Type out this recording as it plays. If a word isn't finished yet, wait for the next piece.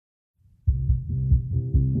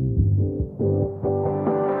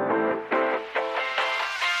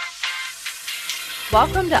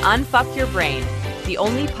Welcome to Unfuck Your Brain, the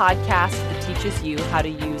only podcast that teaches you how to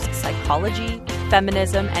use psychology,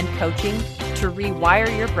 feminism, and coaching to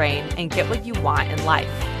rewire your brain and get what you want in life.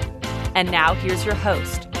 And now here's your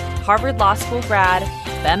host, Harvard Law School grad,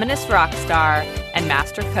 feminist rock star, and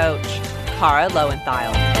master coach, Kara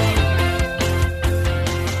Loewentheil.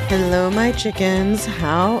 Hello, my chickens.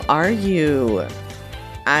 How are you?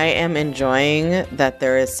 I am enjoying that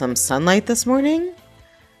there is some sunlight this morning.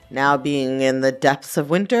 Now being in the depths of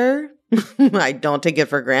winter, I don't take it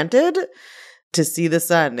for granted to see the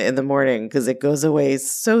sun in the morning because it goes away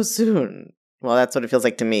so soon. Well, that's what it feels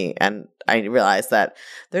like to me. And I realize that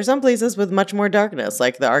there's some places with much more darkness,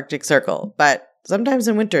 like the Arctic Circle. But sometimes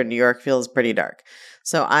in winter, New York feels pretty dark.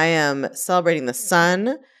 So I am celebrating the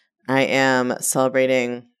sun. I am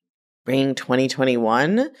celebrating bringing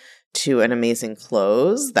 2021 to an amazing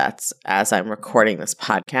close. That's as I'm recording this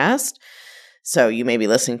podcast. So you may be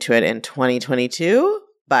listening to it in 2022,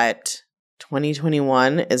 but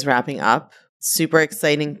 2021 is wrapping up. Super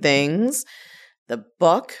exciting things. The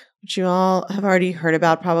book, which you all have already heard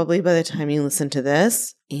about probably by the time you listen to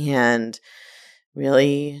this, and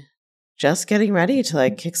really just getting ready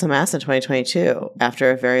to kick some ass in 2022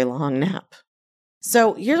 after a very long nap.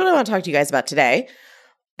 So here's what I want to talk to you guys about today.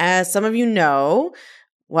 As some of you know,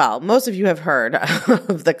 well, most of you have heard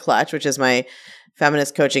of The Clutch, which is my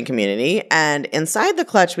feminist coaching community. And inside The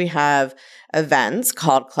Clutch, we have events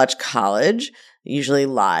called Clutch College, usually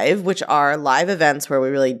live, which are live events where we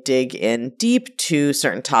really dig in deep to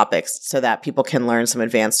certain topics so that people can learn some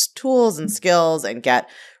advanced tools and skills and get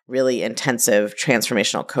really intensive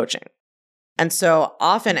transformational coaching. And so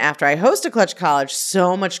often after I host a Clutch College,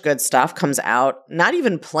 so much good stuff comes out, not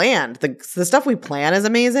even planned. The stuff we plan is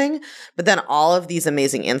amazing, but then all of these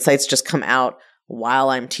amazing insights just come out while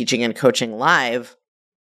I'm teaching and coaching live.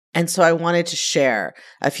 And so I wanted to share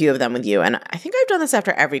a few of them with you. And I think I've done this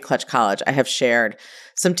after every Clutch College. I have shared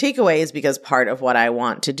some takeaways because part of what I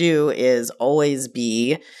want to do is always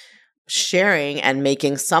be sharing and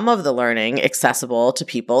making some of the learning accessible to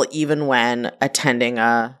people, even when attending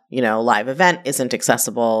a, live event isn't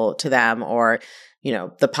accessible to them, or,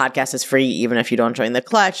 the podcast is free even if you don't join the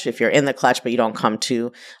Clutch. If you're in the Clutch but you don't come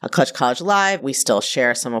to a Clutch College live, we still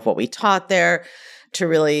share some of what we taught there to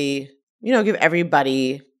really, give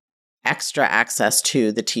everybody extra access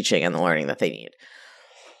to the teaching and the learning that they need.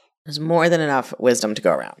 There's more than enough wisdom to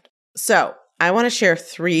go around. So I want to share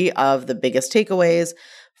 3 of the biggest takeaways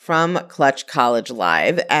from Clutch College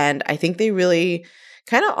Live. And I think they really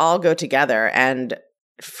kind of all go together. And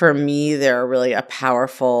for me, they're really a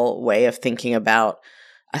powerful way of thinking about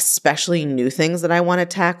especially new things that I want to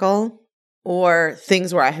tackle, or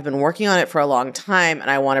things where I have been working on it for a long time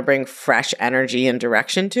and I want to bring fresh energy and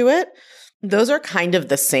direction to it. Those are kind of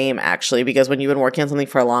the same, actually, because when you've been working on something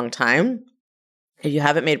for a long time, if you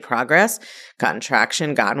haven't made progress, gotten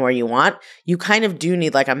traction, gotten where you want, you kind of do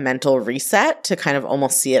need a mental reset to kind of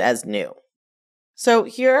almost see it as new. So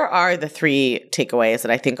here are the 3 takeaways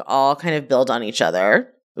that I think all kind of build on each other.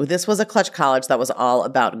 This was a Clutch College that was all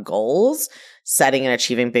about goals, setting and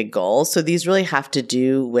achieving big goals. So these really have to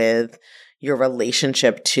do with your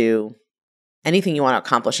relationship to anything you want to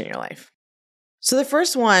accomplish in your life. So the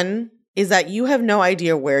first one is that you have no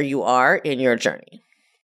idea where you are in your journey.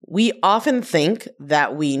 We often think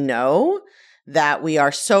that we know that we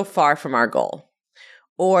are so far from our goal,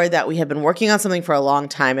 or that we have been working on something for a long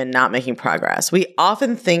time and not making progress. We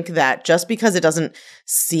often think that just because it doesn't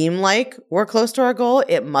seem like we're close to our goal,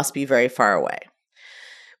 it must be very far away.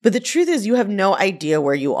 But the truth is, you have no idea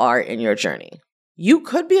where you are in your journey. You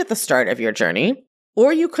could be at the start of your journey,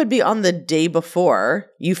 or you could be on the day before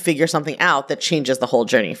you figure something out that changes the whole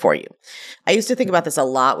journey for you. I used to think about this a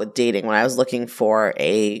lot with dating when I was looking for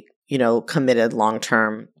a, committed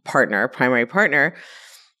long-term partner, primary partner.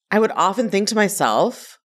 I would often think to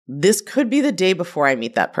myself, this could be the day before I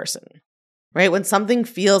meet that person, right? When something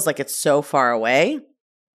feels like it's so far away,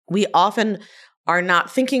 we often are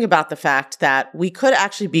not thinking about the fact that we could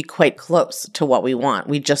actually be quite close to what we want.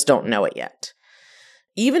 We just don't know it yet.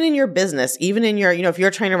 Even in your business, even in your, if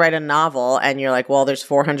you're trying to write a novel and you're like, well, there's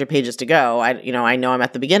 400 pages to go. I know I'm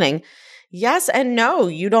at the beginning. Yes and no.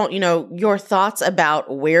 You don't, your thoughts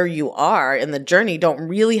about where you are in the journey don't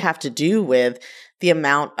really have to do with the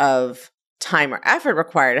amount of time or effort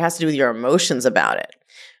required. It has to do with your emotions about it,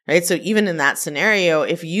 right? So even in that scenario,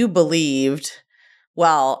 if you believed,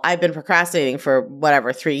 well, I've been procrastinating for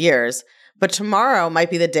 3 years, but tomorrow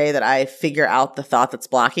might be the day that I figure out the thought that's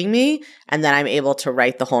blocking me, and then I'm able to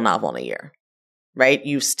write the whole novel in a year, right?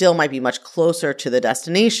 You still might be much closer to the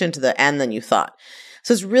destination, to the end than you thought.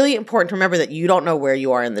 So it's really important to remember that you don't know where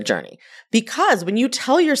you are in the journey. Because when you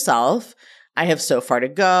tell yourself, I have so far to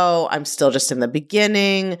go. I'm still just in the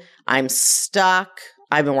beginning. I'm stuck.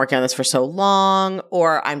 I've been working on this for so long,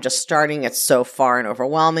 or I'm just starting. It's so far and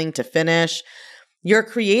overwhelming to finish. You're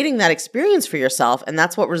creating that experience for yourself, and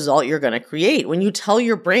that's what result you're going to create. When you tell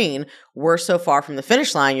your brain, we're so far from the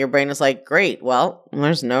finish line, your brain is like, great, well,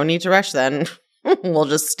 there's no need to rush then. We'll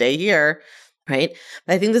just stay here, right?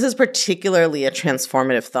 I think this is particularly a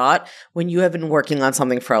transformative thought when you have been working on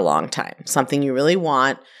something for a long time, something you really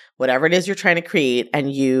want, whatever it is you're trying to create,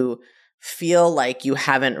 and you feel like you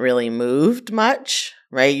haven't really moved much,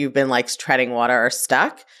 right? You've been like treading water or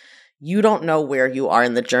stuck. You don't know where you are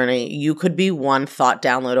in the journey. You could be one thought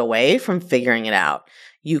download away from figuring it out.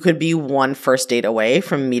 You could be one first date away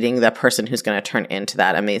from meeting the person who's going to turn into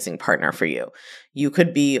that amazing partner for you. You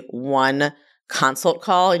could be one consult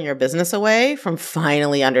call in your business away from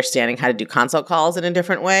finally understanding how to do consult calls in a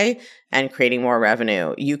different way and creating more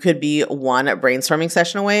revenue. You could be one brainstorming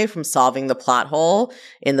session away from solving the plot hole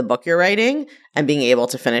in the book you're writing and being able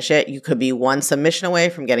to finish it. You could be one submission away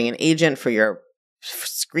from getting an agent for your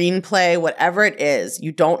screenplay, whatever it is.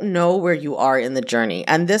 You don't know where you are in the journey.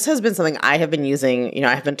 And this has been something I have been using.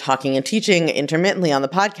 I have been talking and teaching intermittently on the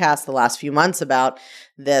podcast the last few months about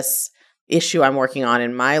this issue I'm working on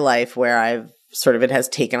in my life where it has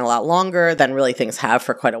taken a lot longer than really things have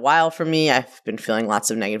for quite a while for me. I've been feeling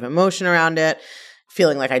lots of negative emotion around it,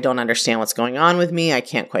 feeling like I don't understand what's going on with me. I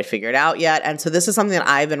can't quite figure it out yet. And so this is something that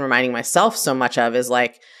I've been reminding myself so much of is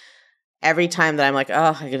like, every time that I'm like,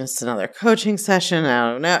 oh, I guess another coaching session.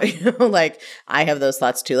 I don't know. Like I have those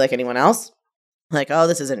thoughts too, like anyone else. Like, oh,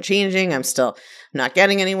 this isn't changing. I'm still not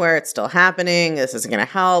getting anywhere. It's still happening. This isn't going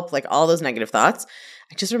to help. Like all those negative thoughts.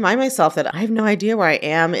 I just remind myself that I have no idea where I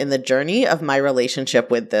am in the journey of my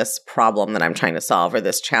relationship with this problem that I'm trying to solve or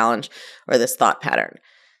this challenge or this thought pattern.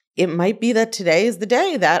 It might be that today is the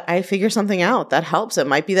day that I figure something out that helps. It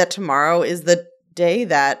might be that tomorrow is the day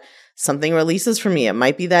that something releases for me. It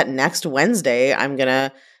might be that next Wednesday, I'm going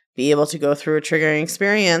to be able to go through a triggering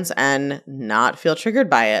experience and not feel triggered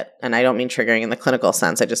by it. And I don't mean triggering in the clinical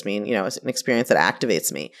sense. I just mean, it's an experience that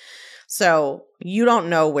activates me. So you don't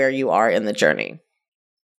know where you are in the journey.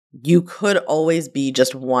 You could always be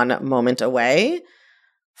just one moment away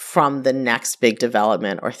from the next big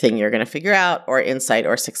development or thing you're going to figure out or insight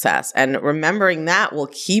or success. And remembering that will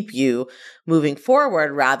keep you moving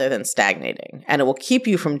forward rather than stagnating. And it will keep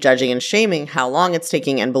you from judging and shaming how long it's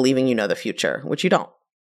taking and believing you know the future, which you don't.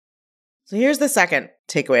 So here's the second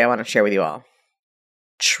takeaway I want to share with you all.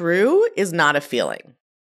 True is not a feeling.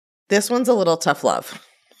 This one's a little tough love.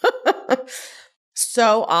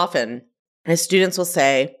 So often, my students will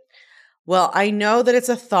say, well, I know that it's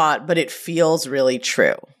a thought, but it feels really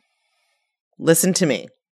true. Listen to me.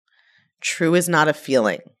 True is not a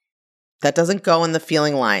feeling. That doesn't go in the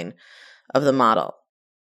feeling line of the model.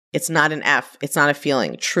 It's not an F. It's not a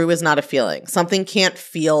feeling. True is not a feeling. Something can't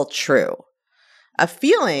feel true. A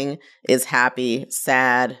feeling is happy,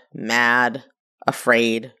 sad, mad,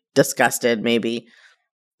 afraid, disgusted, maybe.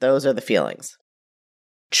 Those are the feelings.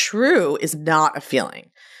 True is not a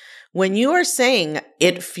feeling. When you are saying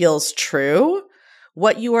it feels true,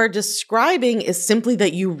 what you are describing is simply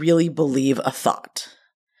that you really believe a thought.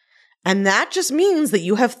 And that just means that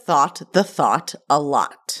you have thought the thought a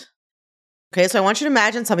lot. Okay, so I want you to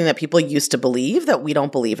imagine something that people used to believe that we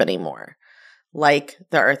don't believe anymore. Like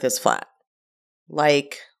the earth is flat.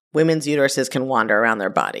 Like women's uteruses can wander around their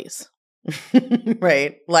bodies.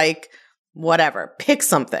 Right? Like whatever. Pick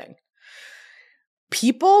something.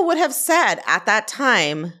 People would have said at that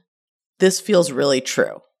time, this feels really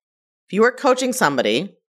true. If you were coaching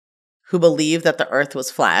somebody who believed that the earth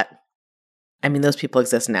was flat, I mean, those people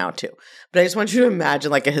exist now too. But I just want you to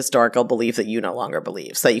imagine like a historical belief that you no longer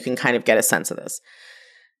believe so that you can kind of get a sense of this.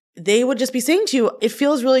 They would just be saying to you, it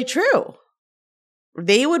feels really true.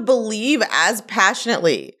 They would believe as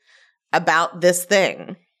passionately about this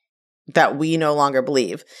thing that we no longer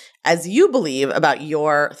believe as you believe about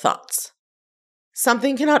your thoughts.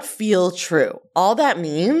 Something cannot feel true. All that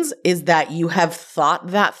means is that you have thought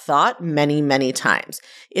that thought many, many times.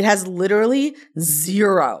 It has literally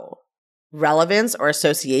zero relevance or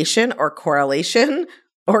association or correlation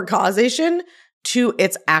or causation to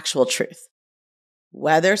its actual truth.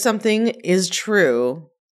 Whether something is true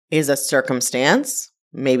is a circumstance.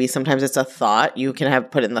 Maybe sometimes it's a thought. You can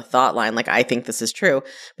have put in the thought line, like, I think this is true,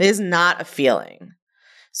 but it is not a feeling.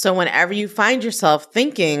 So whenever you find yourself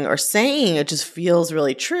thinking or saying it just feels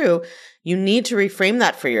really true, you need to reframe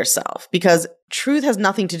that for yourself because truth has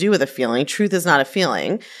nothing to do with a feeling. Truth is not a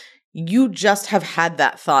feeling. You just have had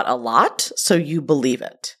that thought a lot, so you believe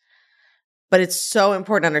it. But it's so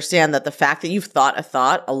important to understand that the fact that you've thought a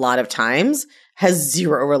thought a lot of times has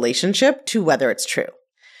zero relationship to whether it's true.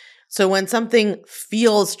 So when something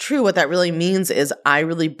feels true, what that really means is I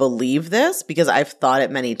really believe this because I've thought it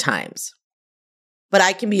many times. But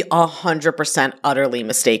I can be 100% utterly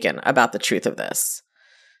mistaken about the truth of this.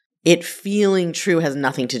 It feeling true has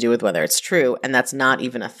nothing to do with whether it's true, and that's not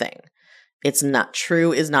even a thing. It's not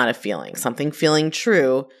true is not a feeling. Something feeling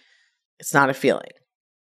true, it's not a feeling.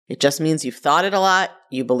 It just means you've thought it a lot,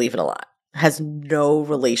 you believe it a lot. It has no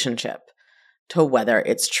relationship to whether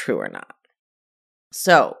it's true or not.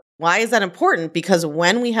 So, why is that important? Because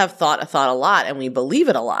when we have thought a lot and we believe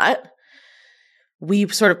it a lot, we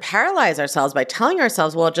sort of paralyze ourselves by telling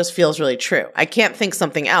ourselves, well, it just feels really true. I can't think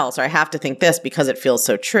something else, or I have to think this because it feels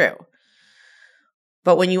so true.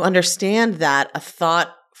 But when you understand that a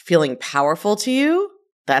thought feeling powerful to you,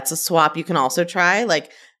 that's a swap you can also try.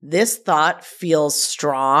 Like, this thought feels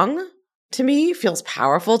strong to me, feels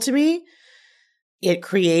powerful to me. It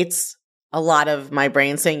creates a lot of my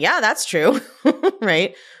brain saying, yeah, that's true,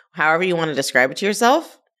 right? However you want to describe it to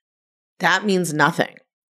yourself, that means nothing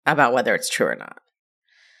about whether it's true or not.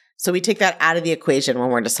 So we take that out of the equation when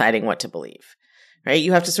we're deciding what to believe, right?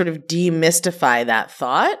 You have to sort of demystify that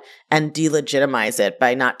thought and delegitimize it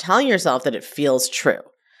by not telling yourself that it feels true.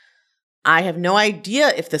 I have no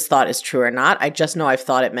idea if this thought is true or not. I just know I've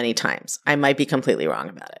thought it many times. I might be completely wrong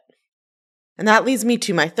about it. And that leads me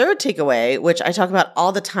to my third takeaway, which I talk about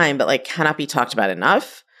all the time, but cannot be talked about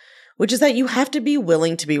enough, which is that you have to be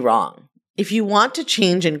willing to be wrong. If you want to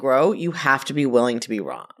change and grow, you have to be willing to be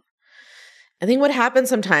wrong. I think what happens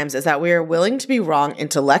sometimes is that we are willing to be wrong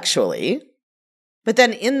intellectually, but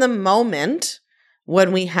then in the moment,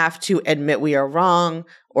 when we have to admit we are wrong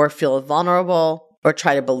or feel vulnerable or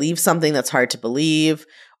try to believe something that's hard to believe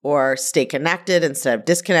or stay connected instead of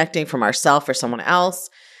disconnecting from ourselves or someone else,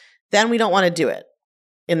 then we don't want to do it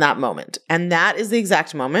in that moment. And that is the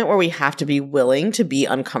exact moment where we have to be willing to be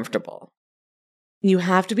uncomfortable. You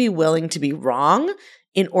have to be willing to be wrong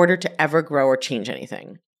in order to ever grow or change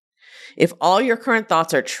anything. If all your current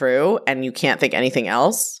thoughts are true and you can't think anything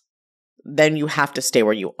else, then you have to stay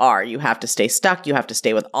where you are. You have to stay stuck. You have to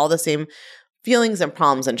stay with all the same feelings and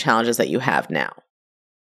problems and challenges that you have now.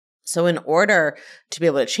 So in order to be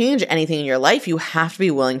able to change anything in your life, you have to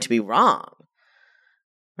be willing to be wrong,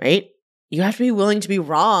 right? You have to be willing to be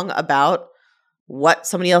wrong about what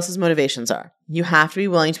somebody else's motivations are. You have to be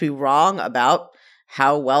willing to be wrong about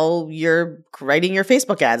how well you're writing your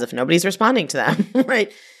Facebook ads if nobody's responding to them,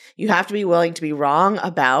 right? You have to be willing to be wrong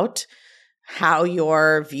about how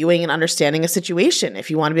you're viewing and understanding a situation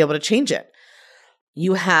if you want to be able to change it.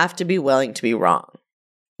 You have to be willing to be wrong.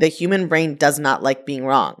 The human brain does not like being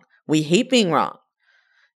wrong. We hate being wrong.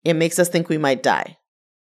 It makes us think we might die.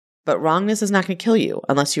 But wrongness is not going to kill you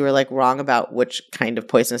unless you were wrong about which kind of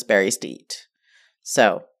poisonous berries to eat.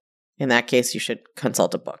 So in that case, you should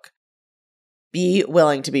consult a book. Be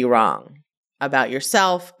willing to be wrong about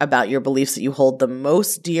yourself, about your beliefs that you hold the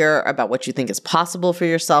most dear, about what you think is possible for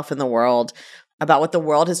yourself in the world, about what the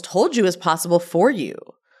world has told you is possible for you,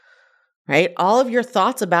 right? All of your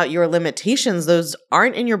thoughts about your limitations, those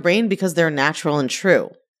aren't in your brain because they're natural and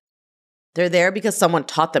true. They're there because someone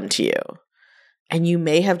taught them to you. And you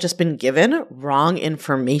may have just been given wrong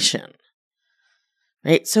information,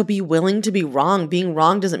 right? So be willing to be wrong. Being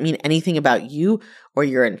wrong doesn't mean anything about you or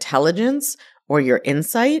your intelligence or your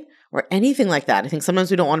insight or anything like that. I think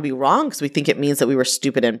sometimes we don't want to be wrong because we think it means that we were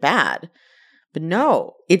stupid and bad. But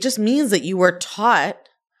no, it just means that you were taught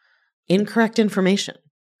incorrect information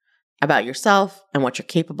about yourself and what you're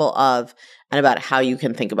capable of and about how you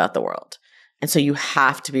can think about the world. And so you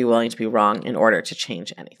have to be willing to be wrong in order to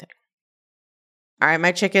change anything. All right,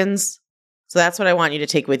 my chickens. So that's what I want you to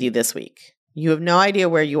take with you this week. You have no idea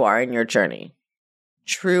where you are in your journey.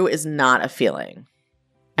 True is not a feeling.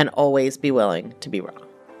 And always be willing to be wrong.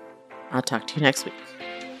 I'll talk to you next week.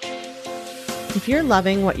 If you're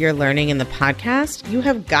loving what you're learning in the podcast, you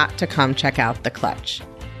have got to come check out The Clutch.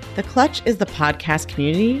 The Clutch is the podcast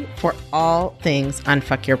community for all things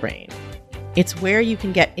Unfuck Your Brain. It's where you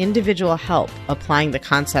can get individual help applying the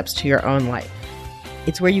concepts to your own life.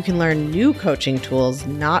 It's where you can learn new coaching tools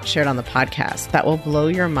not shared on the podcast that will blow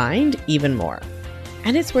your mind even more.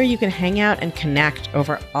 And it's where you can hang out and connect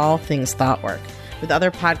over all things thought work with other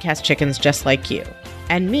podcast chickens just like you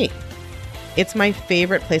and me. It's my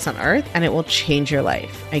favorite place on earth, and it will change your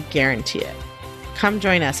life. I guarantee it. Come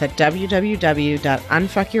join us at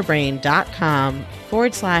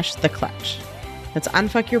www.unfuckyourbrain.com/theclutch. That's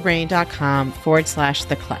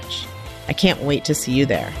unfuckyourbrain.com/theclutch. I can't wait to see you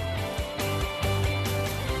there.